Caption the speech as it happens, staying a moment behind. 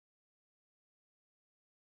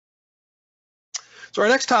So our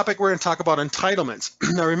next topic, we're going to talk about entitlements.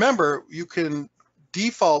 Now remember, you can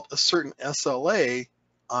default a certain SLA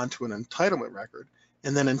onto an entitlement record,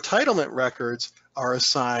 and then entitlement records are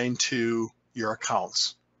assigned to your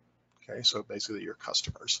accounts. Okay, so basically your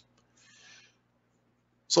customers.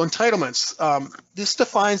 So entitlements, this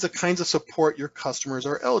defines the kinds of support your customers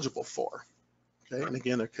are eligible for. Okay, and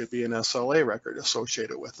again, there could be an SLA record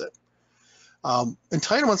associated with it.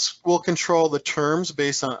 Entitlements will control the terms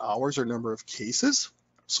based on hours or number of cases.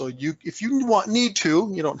 So if you need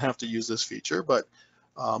to, you don't have to use this feature, but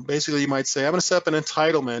basically you might say, I'm going to set up an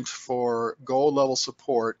entitlement for gold level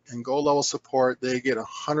support, and gold level support, they get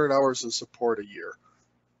 100 hours of support a year.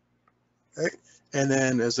 Okay? And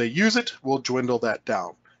then as they use it, we'll dwindle that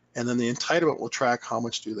down. And then the entitlement will track how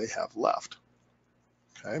much do they have left.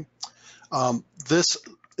 Okay. This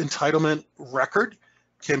entitlement record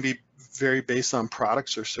can be vary based on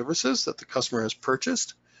products or services that the customer has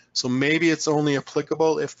purchased. So maybe it's only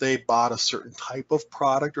applicable if they bought a certain type of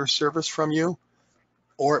product or service from you,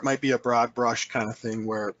 or it might be a broad brush kind of thing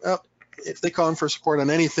where if they call in for support on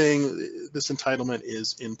anything, this entitlement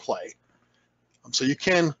is in play. So you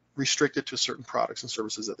can restrict it to certain products and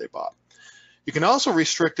services that they bought. You can also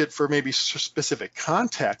restrict it for maybe specific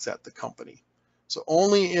contacts at the company. So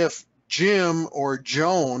only if Jim or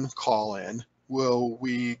Joan call in will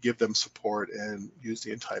we give them support and use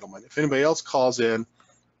the entitlement. If anybody else calls in,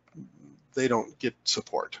 they don't get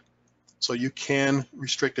support. So you can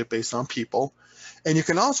restrict it based on people. And you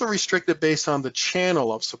can also restrict it based on the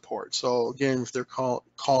channel of support. So again, if they're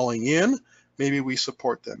calling in, maybe we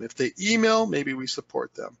support them. If they email, maybe we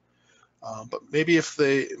support them. But maybe if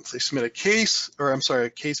they submit a case, or I'm sorry, a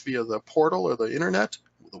case via the portal or the internet,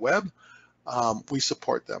 the web, we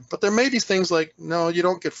support them. But there may be things like, no, you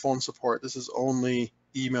don't get phone support. This is only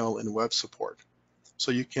email and web support.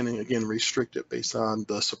 So you can, again, restrict it based on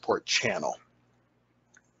the support channel.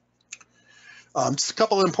 Just a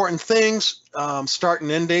couple of important things. Start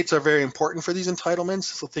and end dates are very important for these entitlements.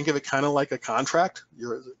 So think of it kind of like a contract,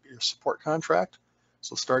 your support contract.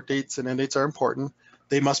 So start dates and end dates are important.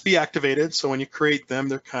 They must be activated. So when you create them,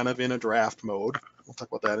 they're kind of in a draft mode. We'll talk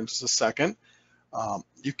about that in just a second.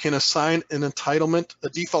 You can assign an entitlement, a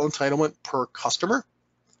default entitlement per customer.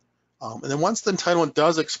 And then once the entitlement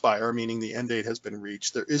does expire, meaning the end date has been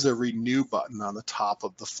reached, there is a renew button on the top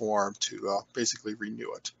of the form to basically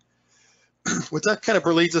renew it. What that kind of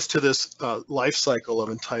leads us to this life cycle of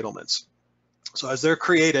entitlements. So as they're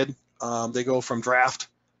created, they go from draft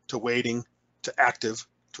to waiting to active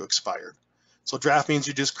to expired. So draft means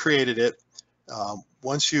you just created it.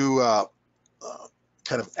 Once you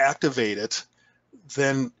kind of activate it,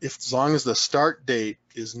 then as long as the start date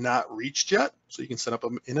is not reached yet, so you can set up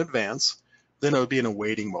them in advance, then it would be in a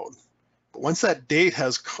waiting mode. But once that date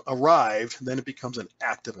has arrived, then it becomes an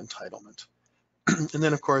active entitlement. And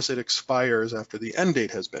then of course it expires after the end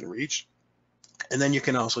date has been reached. And then you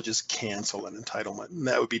can also just cancel an entitlement, and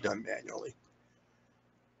that would be done manually.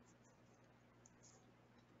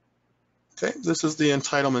 Okay, this is the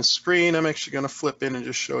entitlement screen. I'm actually going to flip in and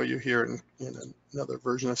just show you here in another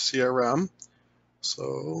version of CRM. So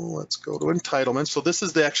let's go to entitlements. So this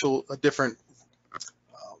is the actual different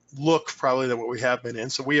look probably than what we have been in.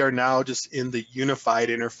 So we are now just in the unified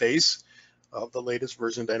interface of the latest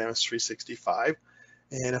version of Dynamics 365.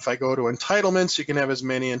 And if I go to entitlements, you can have as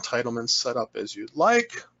many entitlements set up as you'd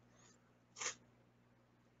like.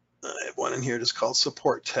 I have one in here just called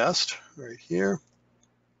support test right here.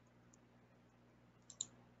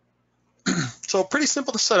 So pretty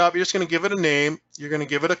simple to set up. You're just going to give it a name. You're going to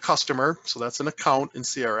give it a customer. So that's an account in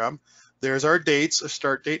CRM. There's our dates, a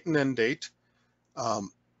start date and end date.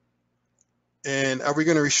 And are we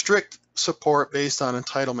going to restrict support based on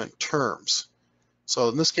entitlement terms? So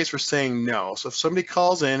in this case, we're saying no. So if somebody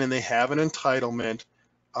calls in and they have an entitlement,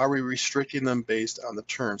 are we restricting them based on the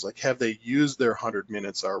terms? Like, have they used their 100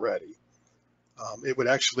 minutes already? It would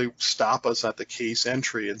actually stop us at the case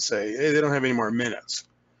entry and say, hey, they don't have any more minutes.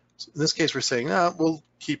 So in this case, we're saying, no, we'll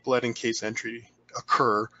keep letting case entry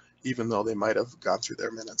occur, even though they might have gone through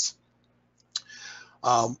their minutes.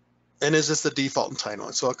 And is this the default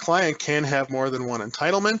entitlement? So a client can have more than one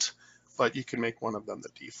entitlement, but you can make one of them the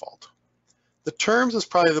default. The terms is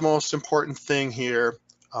probably the most important thing here.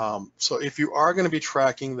 So if you are going to be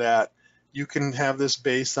tracking that, you can have this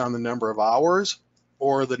based on the number of hours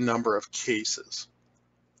or the number of cases.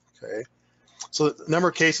 Okay. So the number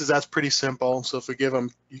of cases, that's pretty simple. So if we give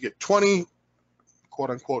them, you get 20 quote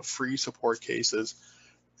unquote free support cases.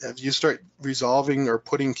 As you start resolving or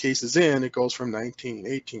putting cases in, it goes from 19,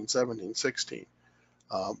 18, 17, 16.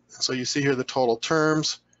 So you see here the total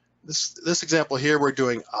terms. This example here, we're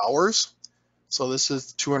doing hours. So this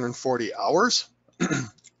is 240 hours.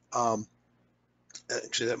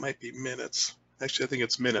 Actually, that might be minutes. Actually, I think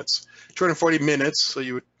it's minutes. 240 minutes, so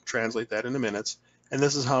you would translate that into minutes. And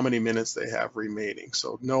this is how many minutes they have remaining.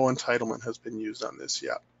 So no entitlement has been used on this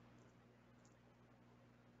yet.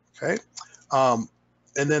 Okay.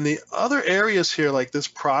 And then the other areas here, like this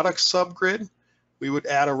product subgrid, we would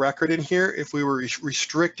add a record in here if we were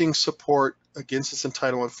restricting support against this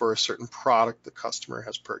entitlement for a certain product the customer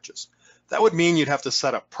has purchased. That would mean you'd have to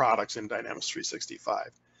set up products in Dynamics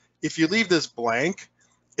 365. If you leave this blank,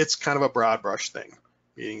 it's kind of a broad brush thing.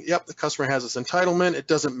 Meaning, yep, the customer has this entitlement. It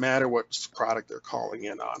doesn't matter what product they're calling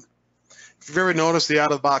in on. If you've ever noticed the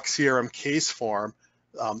out-of-the-box CRM case form,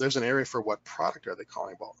 there's an area for what product are they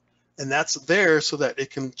calling about. And that's there so that it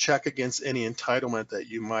can check against any entitlement that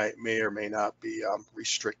you may or may not be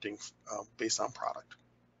restricting based on product.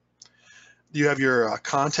 You have your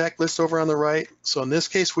contact list over on the right. So in this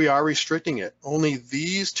case, we are restricting it. Only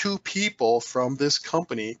these 2 people from this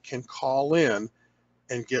company can call in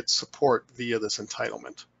and get support via this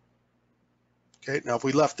entitlement. Okay, now if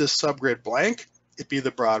we left this subgrid blank, it'd be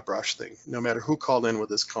the broad brush thing. No matter who called in with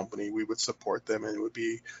this company, we would support them and it would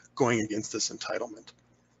be going against this entitlement.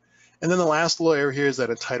 And then the last little area here is that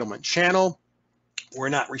entitlement channel. We're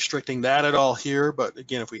not restricting that at all here, but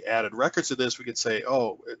again, if we added records to this, we could say,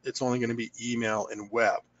 oh, it's only going to be email and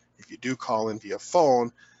web. If you do call in via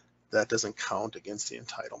phone, that doesn't count against the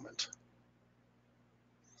entitlement.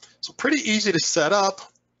 So pretty easy to set up.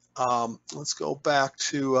 Let's go back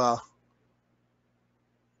to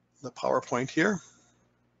the PowerPoint here.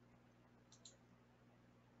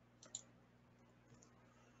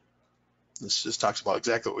 This just talks about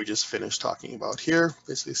exactly what we just finished talking about here,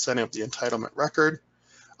 basically setting up the entitlement record.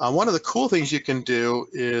 One of the cool things you can do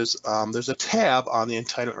is there's a tab on the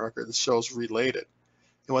entitlement record that shows related.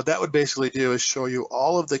 And what that would basically do is show you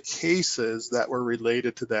all of the cases that were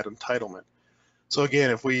related to that entitlement. So again,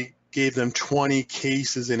 if we gave them 20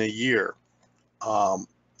 cases in a year,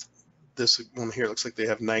 this one here looks like they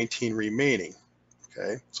have 19 remaining.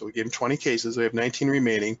 Okay, so we gave them 20 cases, they have 19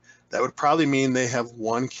 remaining. That would probably mean they have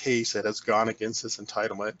 1 case that has gone against this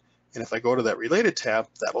entitlement. And if I go to that related tab,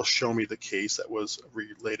 that will show me the case that was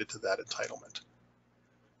related to that entitlement.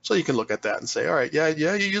 So you can look at that and say, all right, yeah,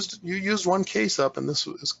 you used 1 case up, and this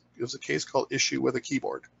was a case called issue with a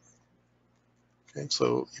keyboard. Okay,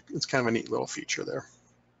 so it's kind of a neat little feature there.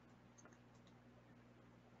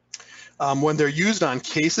 When they're used on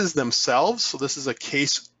cases themselves, so this is a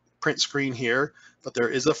case print screen here, but there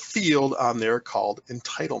is a field on there called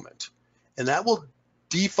entitlement, and that will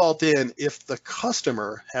default in if the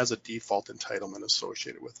customer has a default entitlement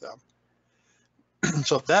associated with them.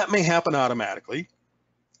 So that may happen automatically.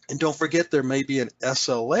 And don't forget, there may be an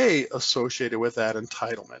SLA associated with that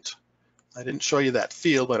entitlement. I didn't show you that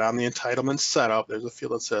field, but on the entitlement setup, there's a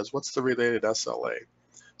field that says, what's the related SLA?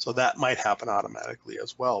 So that might happen automatically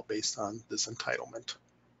as well based on this entitlement.